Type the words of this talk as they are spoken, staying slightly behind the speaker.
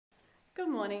Good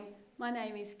morning, my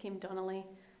name is Kim Donnelly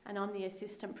and I'm the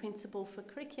Assistant Principal for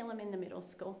Curriculum in the middle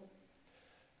school.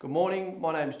 Good morning,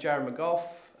 my name is Jared McGough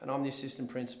and I'm the Assistant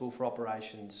Principal for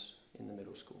Operations in the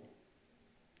middle school.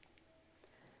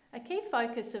 A key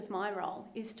focus of my role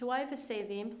is to oversee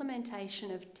the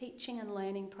implementation of teaching and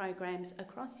learning programs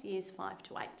across years 5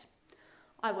 to 8.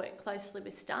 I work closely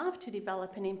with staff to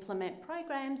develop and implement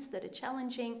programs that are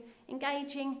challenging,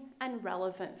 engaging and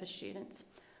relevant for students.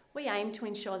 We aim to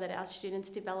ensure that our students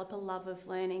develop a love of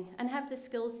learning and have the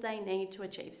skills they need to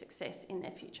achieve success in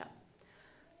their future.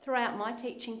 Throughout my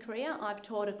teaching career, I've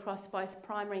taught across both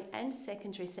primary and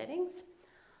secondary settings.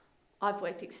 I've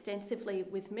worked extensively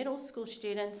with middle school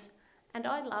students and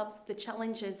I love the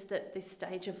challenges that this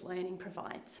stage of learning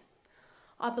provides.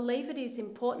 I believe it is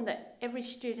important that every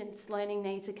student's learning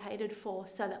needs are catered for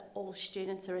so that all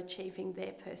students are achieving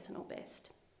their personal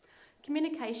best.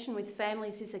 Communication with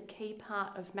families is a key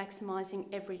part of maximising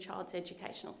every child's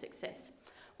educational success.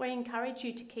 We encourage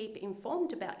you to keep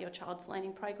informed about your child's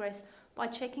learning progress by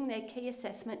checking their key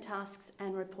assessment tasks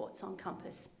and reports on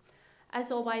Compass. As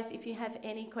always, if you have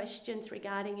any questions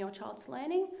regarding your child's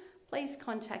learning, please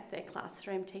contact their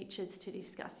classroom teachers to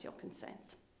discuss your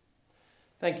concerns.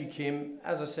 Thank you, Kim.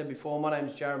 As I said before, my name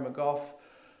is Jared McGough,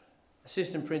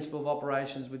 Assistant Principal of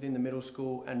Operations within the middle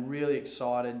school, and really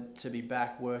excited to be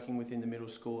back working within the middle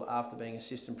school after being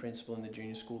Assistant Principal in the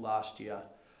junior school last year.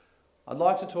 I'd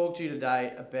like to talk to you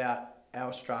today about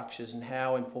our structures and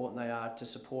how important they are to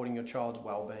supporting your child's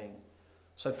wellbeing.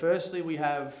 So firstly, we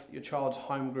have your child's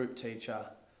home group teacher.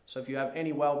 So if you have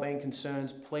any wellbeing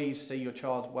concerns, please see your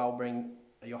child's wellbeing,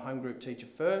 your home group teacher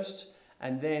first.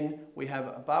 And then we have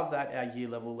above that our year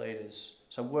level leaders.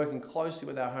 So working closely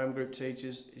with our home group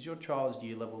teachers is your child's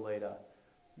year level leader.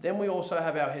 Then we also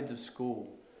have our heads of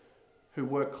school who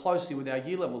work closely with our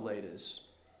year level leaders.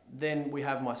 Then we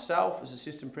have myself as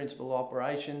Assistant Principal of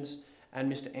Operations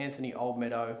and Mr. Anthony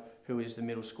Oldmeadow, who is the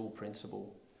middle school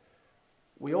principal.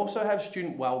 We also have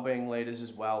student wellbeing leaders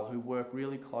as well who work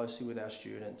really closely with our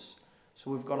students.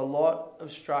 So we've got a lot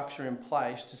of structure in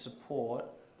place to support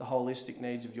the holistic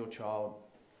needs of your child.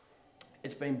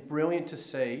 It's been brilliant to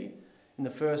see in the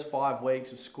first 5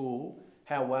 weeks of school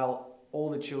how well all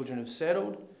the children have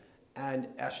settled, and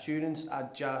our students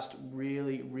are just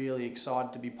really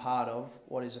excited to be part of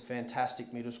what is a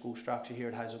fantastic middle school structure here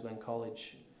at Hazel Glen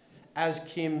College. As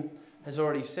Kim has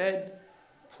already said,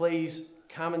 please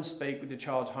come and speak with your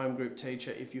child's home group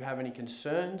teacher if you have any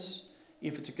concerns.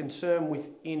 If it's a concern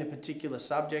within a particular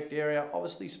subject area,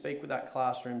 obviously speak with that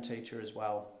classroom teacher as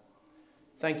well.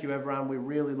 Thank you everyone, we're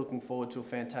really looking forward to a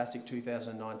fantastic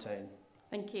 2019.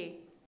 Thank you.